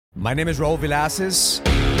My name is Raul Villacis,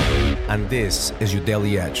 and this is your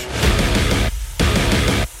Daily Edge.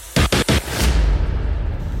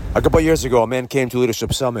 A couple of years ago, a man came to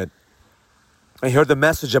Leadership Summit and he heard the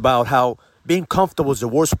message about how being comfortable is the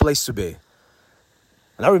worst place to be.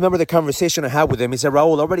 And I remember the conversation I had with him. He said,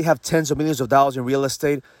 Raul, I already have tens of millions of dollars in real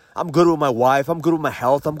estate. I'm good with my wife. I'm good with my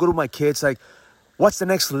health. I'm good with my kids. Like, what's the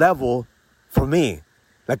next level for me?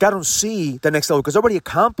 Like, I don't see the next level because I already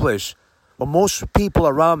accomplished what most people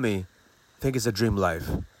around me think is a dream life.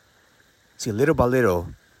 See, little by little,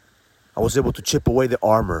 I was able to chip away the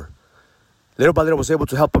armor. Little by little, I was able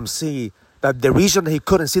to help him see that the reason that he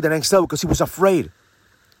couldn't see the next level because he was afraid.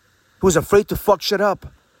 He was afraid to fuck shit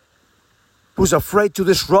up. He was afraid to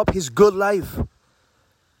disrupt his good life.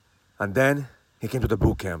 And then he came to the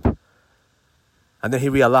boot camp. And then he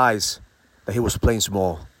realized that he was playing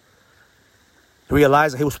small. He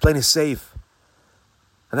realized that he was playing it safe.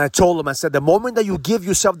 And I told him, I said, the moment that you give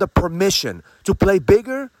yourself the permission to play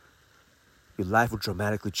bigger, your life will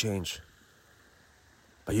dramatically change.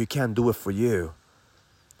 But you can't do it for you.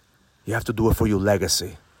 You have to do it for your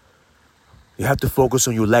legacy. You have to focus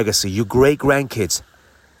on your legacy, your great-grandkids.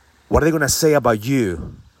 What are they going to say about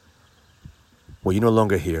you when you're no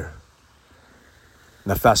longer here?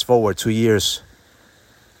 Now fast forward 2 years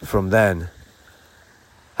from then.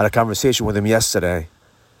 I had a conversation with him yesterday.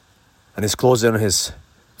 And he's closing on his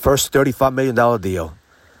first $35 million deal.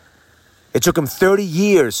 It took him 30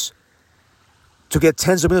 years to get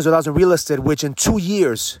tens of millions of dollars in real estate, which in 2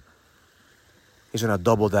 years, he's going to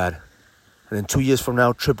double that. And then 2 years from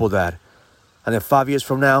now, triple that. And then 5 years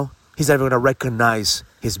from now, he's never going to recognize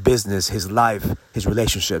his business, his life, his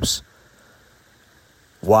relationships.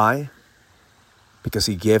 Why? Because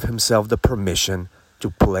he gave himself the permission to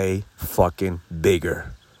play fucking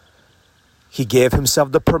bigger. He gave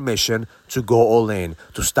himself the permission to go all in,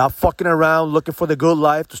 to stop fucking around looking for the good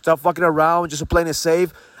life, to stop fucking around just playing it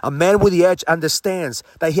safe. A man with the edge understands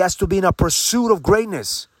that he has to be in a pursuit of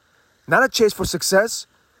greatness, not a chase for success.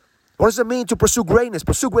 What does it mean to pursue greatness?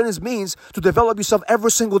 Pursue greatness means to develop yourself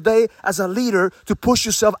every single day as a leader, to push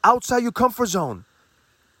yourself outside your comfort zone,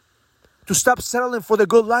 to stop settling for the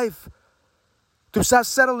good life, to stop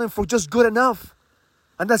settling for just good enough.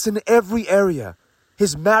 And that's in every area.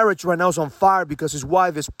 His marriage right now is on fire because his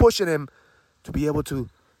wife is pushing him to be able to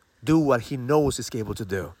do what he knows he's able to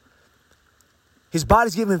do. His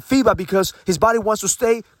body's giving him feedback because his body wants to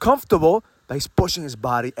stay comfortable, but he's pushing his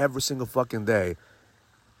body every single fucking day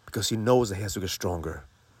because he knows that he has to get stronger.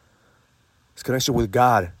 His connection with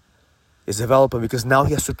God is developing because now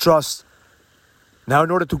he has to trust. Now in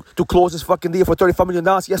order to close this fucking deal for $35 million,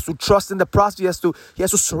 he has to trust in the process. He has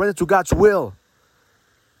to surrender to God's will.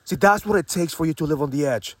 See, that's what it takes for you to live on the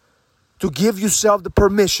edge. To give yourself the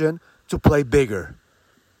permission to play bigger.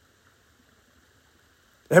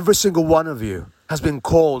 Every single one of you has been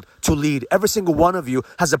called to lead. Every single one of you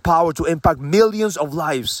has the power to impact millions of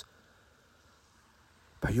lives.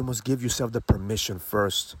 But you must give yourself the permission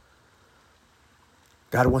first.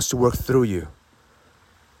 God wants to work through you.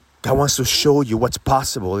 God wants to show you what's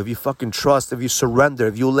possible if you fucking trust, if you surrender,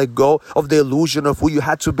 if you let go of the illusion of who you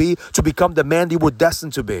had to be to become the man you were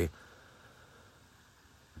destined to be.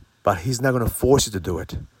 But He's not going to force you to do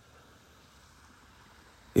it.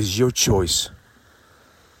 It's your choice.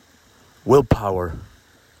 Willpower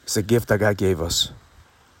is a gift that God gave us.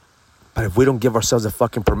 But if we don't give ourselves the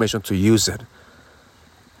fucking permission to use it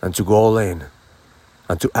and to go all in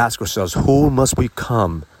and to ask ourselves, who must we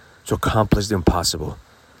become to accomplish the impossible?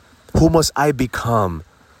 Who must I become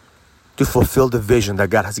to fulfill the vision that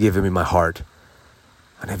God has given me in my heart?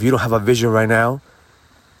 And if you don't have a vision right now,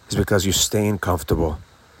 it's because you're staying comfortable.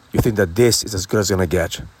 You think that this is as good as it's going to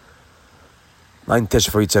get. My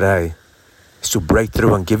intention for you today is to break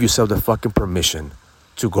through and give yourself the fucking permission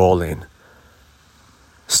to go all in.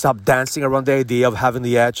 Stop dancing around the idea of having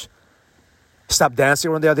the edge. Stop dancing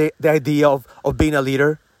around the idea of being a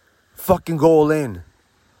leader. Fucking go all in.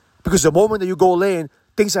 Because the moment that you go all in,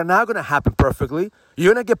 things are not going to happen perfectly.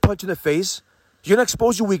 You're going to get punched in the face. You're going to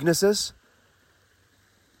expose your weaknesses.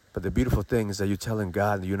 But the beautiful thing is that you're telling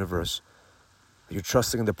God and the universe that you're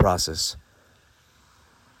trusting in the process.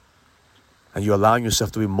 And you're allowing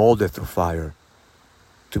yourself to be molded through fire,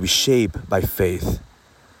 to be shaped by faith.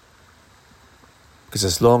 Because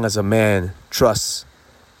as long as a man trusts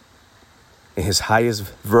in his highest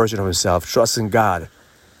version of himself, trusts in God,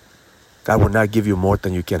 God will not give you more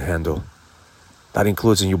than you can handle. That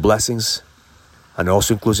includes in your blessings and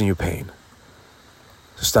also includes in your pain.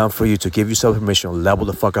 So it's time for you to give yourself permission to level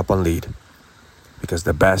the fuck up and lead. Because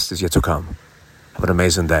the best is yet to come. Have an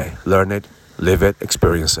amazing day. Learn it, live it,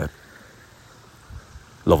 experience it.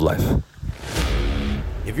 Love life.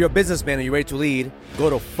 If you're a businessman and you're ready to lead, go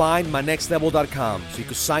to findmynextlevel.com so you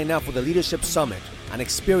can sign up for the Leadership Summit, an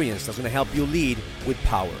experience that's going to help you lead with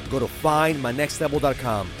power. Go to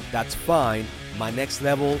findmynextlevel.com. That's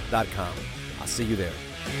findmynextlevel.com. I'll see you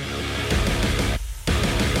there.